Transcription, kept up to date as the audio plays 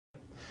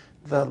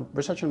The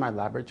research in my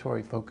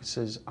laboratory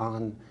focuses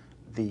on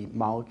the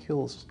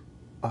molecules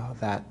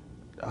that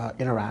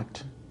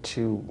interact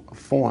to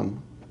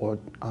form or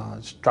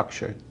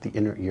structure the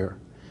inner ear.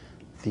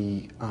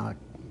 The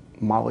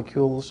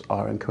molecules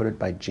are encoded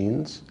by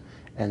genes,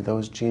 and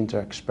those genes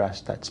are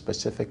expressed at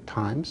specific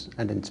times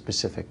and in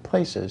specific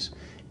places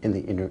in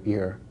the inner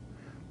ear.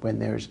 When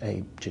there's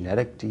a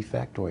genetic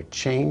defect or a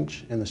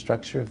change in the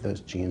structure of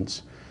those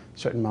genes,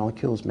 certain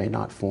molecules may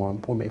not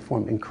form or may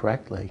form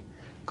incorrectly,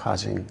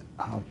 causing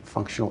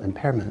functional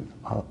impairment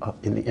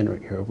in the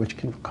inner ear, which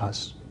can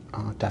cause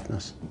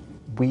deafness.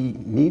 We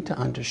need to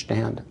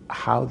understand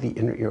how the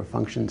inner ear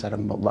functions at a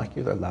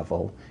molecular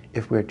level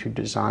if we're to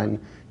design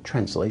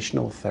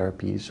translational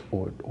therapies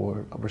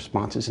or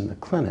responses in the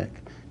clinic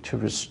to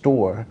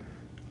restore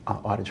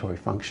auditory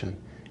function.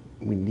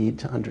 We need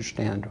to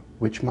understand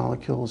which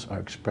molecules are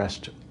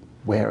expressed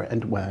where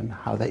and when,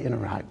 how they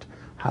interact,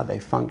 how they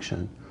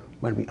function.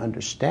 When we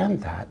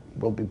understand that,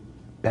 we'll be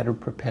better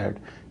prepared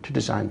to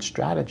design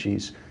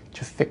strategies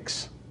to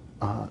fix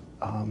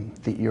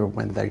the ear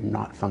when they're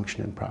not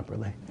functioning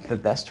properly. The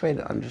best way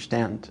to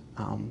understand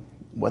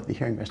what the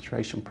Hearing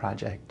Restoration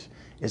Project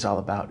is all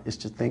about is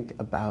to think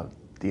about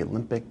the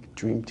Olympic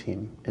dream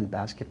team in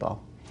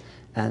basketball.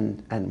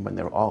 And when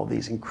there are all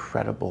these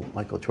incredible,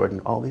 Michael Jordan,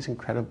 all these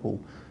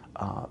incredible,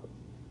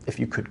 if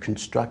you could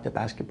construct a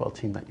basketball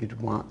team that you'd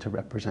want to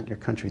represent your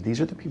country, these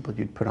are the people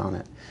you'd put on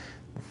it.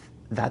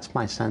 That's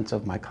my sense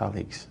of my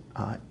colleagues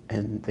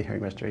in the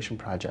Hearing Restoration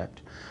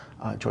Project.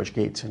 George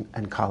Gates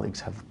and colleagues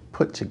have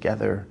put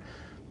together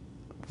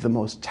the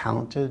most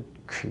talented,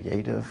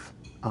 creative,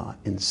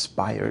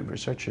 inspired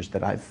researchers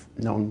that I've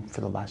known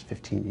for the last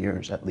 15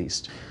 years at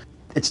least.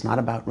 It's not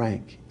about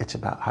rank, it's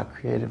about how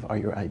creative are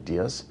your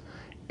ideas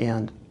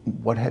and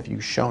what have you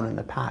shown in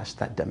the past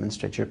that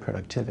demonstrates your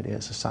productivity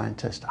as a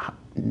scientist,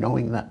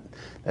 knowing that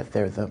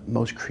they're the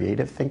most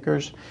creative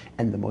thinkers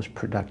and the most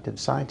productive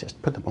scientists.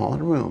 Put them all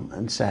in a room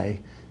and say,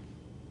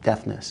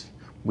 deafness,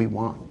 we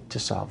want to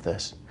solve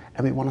this.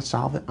 And we want to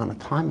solve it on a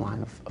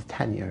timeline of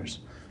 10 years.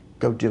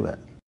 Go do it.